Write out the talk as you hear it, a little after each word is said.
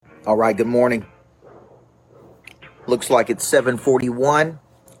All right, good morning. Looks like it's 7:41,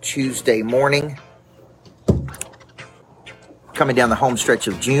 Tuesday morning. Coming down the home stretch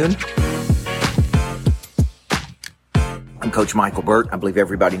of June. I'm Coach Michael Burt. I believe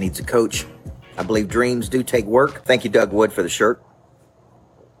everybody needs a coach. I believe dreams do take work. Thank you, Doug Wood, for the shirt.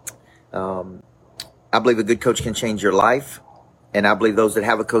 I believe a good coach can change your life. And I believe those that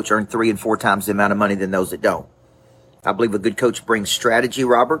have a coach earn 3 and 4 times the amount of money than those that don't. I believe a good coach brings strategy,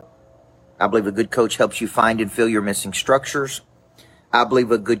 Robert. I believe a good coach helps you find and fill your missing structures. I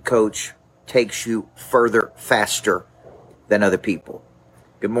believe a good coach takes you further, faster than other people.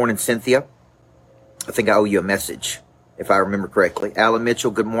 Good morning, Cynthia. I think I owe you a message, if I remember correctly. Alan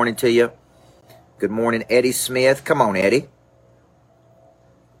Mitchell, good morning to you. Good morning, Eddie Smith. Come on, Eddie.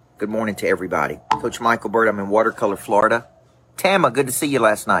 Good morning to everybody. Coach Michael Burt, I'm in Watercolor, Florida. Tama, good to see you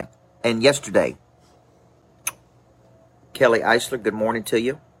last night and yesterday. Kelly Eisler, good morning to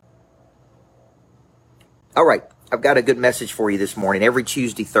you. All right, I've got a good message for you this morning. Every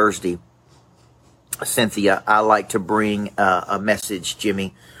Tuesday, Thursday, Cynthia, I like to bring a message,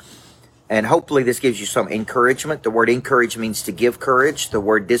 Jimmy. And hopefully this gives you some encouragement. The word encourage means to give courage. The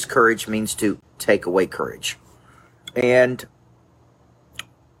word discourage means to take away courage. And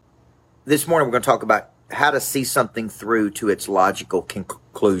this morning we're going to talk about how to see something through to its logical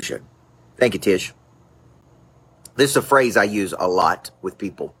conclusion. Thank you, Tish. This is a phrase I use a lot with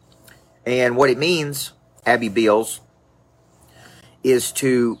people. And what it means, Abby Beals, is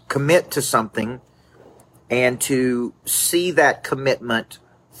to commit to something and to see that commitment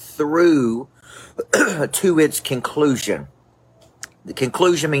through to its conclusion. The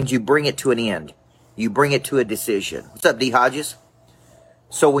conclusion means you bring it to an end. You bring it to a decision. What's up, D. Hodges?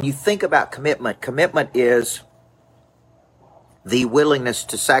 So when you think about commitment, commitment is the willingness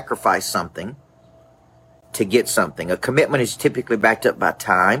to sacrifice something to get something. A commitment is typically backed up by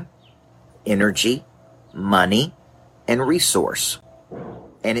time, energy, money, and resource.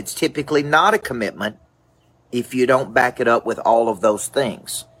 And it's typically not a commitment if you don't back it up with all of those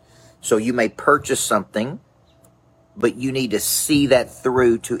things. So you may purchase something, but you need to see that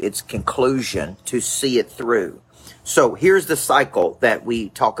through to its conclusion to see it through. So here's the cycle that we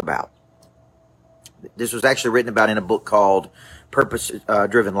talk about. This was actually written about in a book called Purpose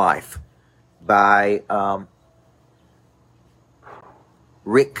Driven Life by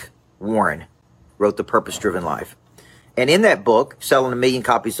Rick Warren, wrote The Purpose Driven Life. And in that book, selling 1 million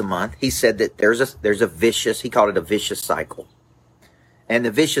copies a month, he said that there's a vicious, he called it a vicious cycle. And the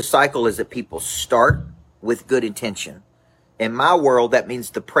vicious cycle is that people start with good intention. In my world, that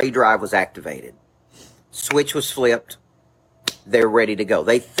means the prey drive was activated. Switch was flipped. They're ready to go.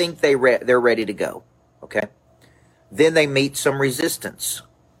 They think they're ready to go. Okay. Then they meet some resistance.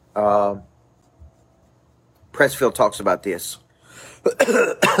 Pressfield talks about this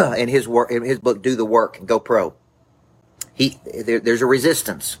in his work, in his book, Do the Work and Go Pro. There's a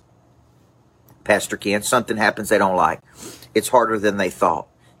resistance. Pastor Ken, something happens they don't like. It's harder than they thought.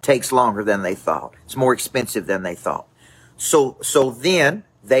 Takes longer than they thought. It's more expensive than they thought. So then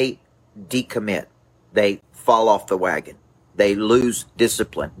they decommit. They fall off the wagon. They lose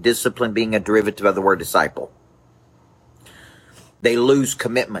discipline. Discipline being a derivative of the word disciple. They lose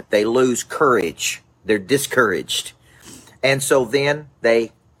commitment. They lose courage. They're discouraged. And so then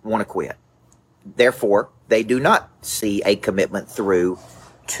they want to quit. Therefore, they do not see a commitment through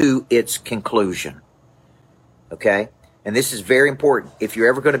to its conclusion. Okay? And this is very important. If you're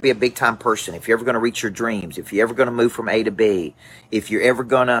ever going to be a big time person, if you're ever going to reach your dreams, if you're ever going to move from A to B, if you're ever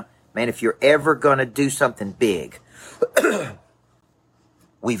going to do something big,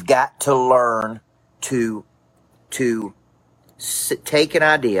 we've got to learn to take an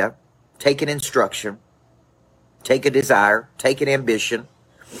idea, take an instruction, take a desire, take an ambition,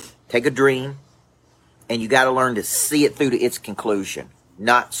 take a dream, and you got to learn to see it through to its conclusion.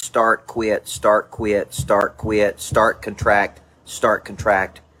 Not start, quit, start, quit, start, quit, start, contract, start,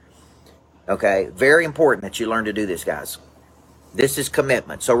 contract. Okay? Very important that you learn to do this, guys. This is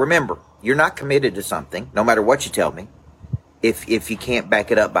commitment. So remember, you're not committed to something, no matter what you tell me, if you can't back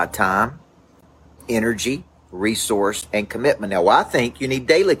it up by time, energy, resource, and commitment. Now, I think you need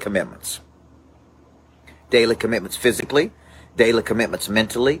daily commitments. Daily commitments physically, daily commitments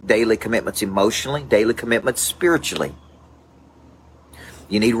mentally, daily commitments emotionally, daily commitments spiritually.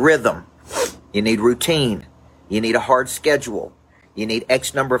 You need rhythm. You need routine. You need a hard schedule. You need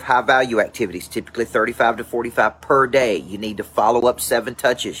X number of high-value activities, typically 35 to 45 per day. You need to follow up 7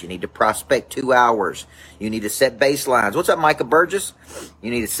 touches. You need to prospect 2 hours. You need to set baselines. What's up, Micah Burgess? You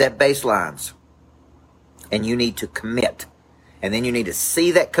need to set baselines. And you need to commit. And then you need to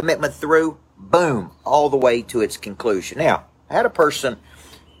see that commitment through, boom, all the way to its conclusion. Now, I had a person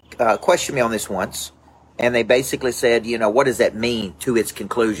questioned me on this once, and they basically said, what does that mean to its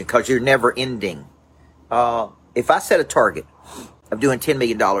conclusion? Because you're never ending. If I set a target of doing $10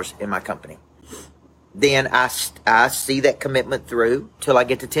 million in my company, then I see that commitment through till I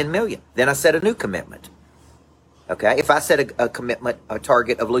get to 10 million. Then I set a new commitment. Okay. If I set a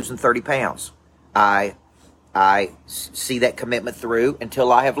target of losing 30 pounds, I see that commitment through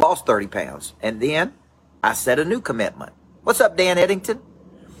until I have lost 30 pounds. And then I set a new commitment. What's up, Dan Eddington?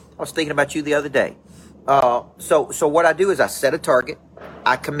 I was thinking about you the other day. So what I do is I set a target.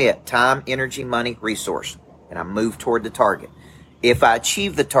 I commit time, energy, money, resource, and I move toward the target. If I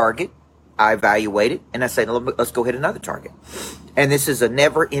achieve the target, I evaluate it, and I say, let's go hit another target. And this is a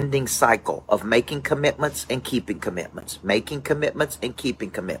never-ending cycle of making commitments and keeping commitments, making commitments and keeping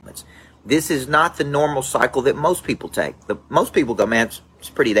commitments. This is not the normal cycle that most people take. Most people go, man, it's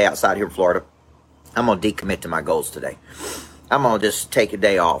a pretty day outside here in Florida. I'm going to decommit to my goals today. I'm going to just take a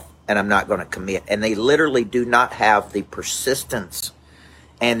day off, and I'm not going to commit. And they literally do not have the persistence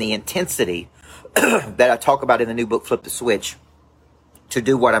and the intensity that I talk about in the new book, Flip the Switch, to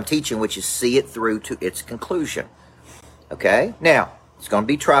do what I'm teaching, which is see it through to its conclusion. Okay? Now, it's going to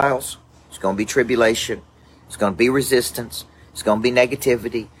be trials. It's going to be tribulation. It's going to be resistance. It's going to be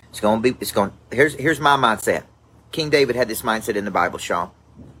negativity. Here's my mindset. King David had this mindset in the Bible, Sean.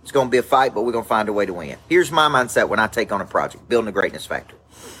 It's going to be a fight, but we're going to find a way to win. Here's my mindset when I take on a project, building a greatness factory.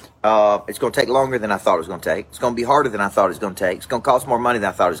 It's going to take longer than I thought it was going to take. It's going to be harder than I thought it was going to take. It's going to cost more money than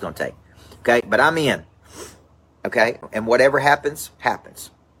I thought it was going to take. Okay? But I'm in. Okay? And whatever happens,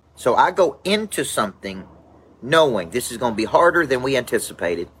 happens. So I go into something knowing this is going to be harder than we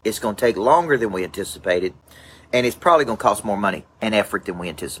anticipated. It's going to take longer than we anticipated. And it's probably going to cost more money and effort than we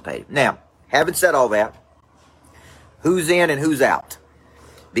anticipated. Now, having said all that, who's in and who's out?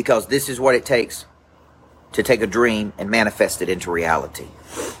 Because this is what it takes to take a dream and manifest it into reality.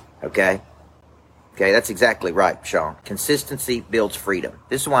 Okay? Okay, that's exactly right, Sean. Consistency builds freedom.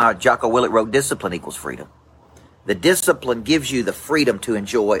 This is why Jocko Willett wrote Discipline Equals Freedom. The discipline gives you the freedom to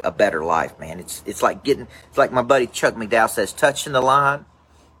enjoy a better life, man. It's like my buddy Chuck McDowell says, touching the line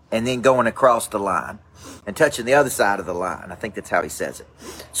and then going across the line and touching the other side of the line. I think that's how he says it.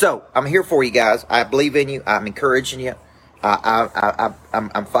 So I'm here for you guys. I believe in you. I'm encouraging you.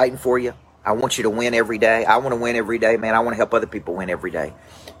 I'm fighting for you. I want you to win every day. I want to win every day, man. I want to help other people win every day.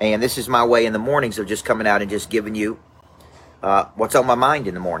 And this is my way in the mornings of just coming out and just giving you what's on my mind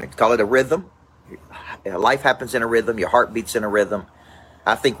in the morning. Call it a rhythm. Life happens in a rhythm. Your heart beats in a rhythm.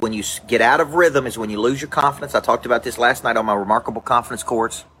 I think when you get out of rhythm is when you lose your confidence. I talked about this last night on my Remarkable Confidence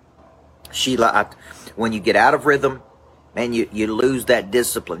course. Sheila, when you get out of rhythm, man, you lose that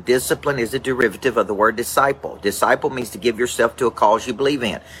discipline. Discipline is a derivative of the word disciple. Disciple means to give yourself to a cause you believe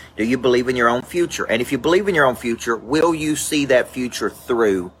in. Do you believe in your own future? And if you believe in your own future, will you see that future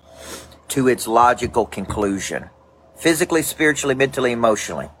through to its logical conclusion? Physically, spiritually, mentally,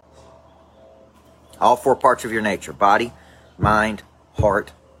 emotionally. All four parts of your nature. Body, mind,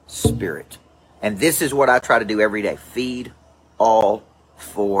 heart, spirit. And this is what I try to do every day. Feed all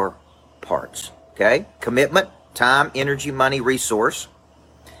four parts. Okay? Commitment, time, energy, money, resource.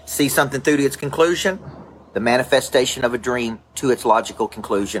 See something through to its conclusion. The manifestation of a dream to its logical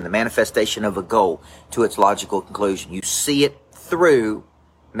conclusion. The manifestation of a goal to its logical conclusion. You see it through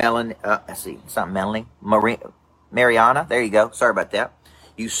it's not Melanie. Mariana. There you go. Sorry about that.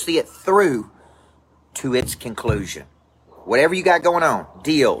 You see it through to its conclusion. Whatever you got going on,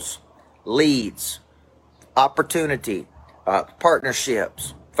 deals, leads, opportunity,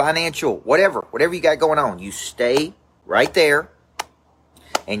 partnerships, financial, whatever you got going on, you stay right there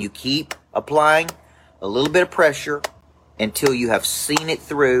and you keep applying a little bit of pressure until you have seen it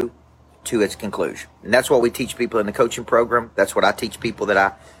through to its conclusion. And that's what we teach people in the coaching program. That's what I teach people that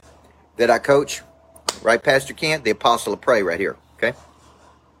I coach. Right, Pastor Kent? The apostle of pray right here. Okay?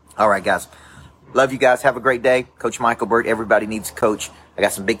 All right, guys. Love you guys. Have a great day. Coach Michael Burt. Everybody needs a coach. I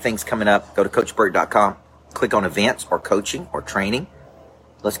got some big things coming up. Go to CoachBurt.com. Click on events or coaching or training.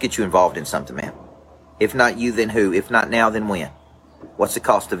 Let's get you involved in something, man. If not you, then who? If not now, then when? What's the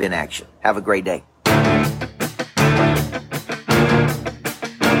cost of inaction? Have a great day.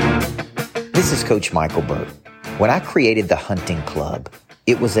 This is Coach Michael Burt. When I created the Hunting Club,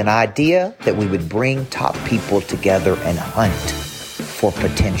 it was an idea that we would bring top people together and hunt for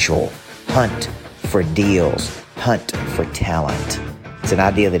potential, hunt for deals, hunt for talent. It's an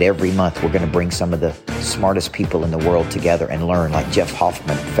idea that every month we're going to bring some of the smartest people in the world together and learn, like Jeff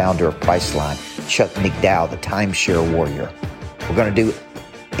Hoffman, founder of Priceline, Chuck McDowell, the timeshare warrior. We're going to do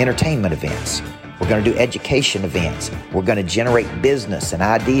entertainment events. We're going to do education events. We're going to generate business and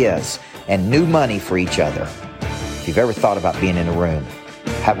ideas and new money for each other. If you've ever thought about being in a room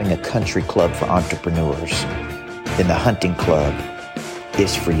having a country club for entrepreneurs, then the Hunting Club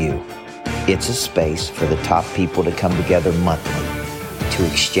is for you. It's a space for the top people to come together monthly to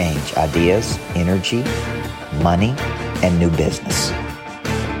exchange ideas, energy, money, and new business.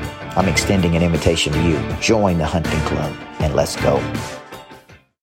 I'm extending an invitation to you. Join the Hunting Club and let's go.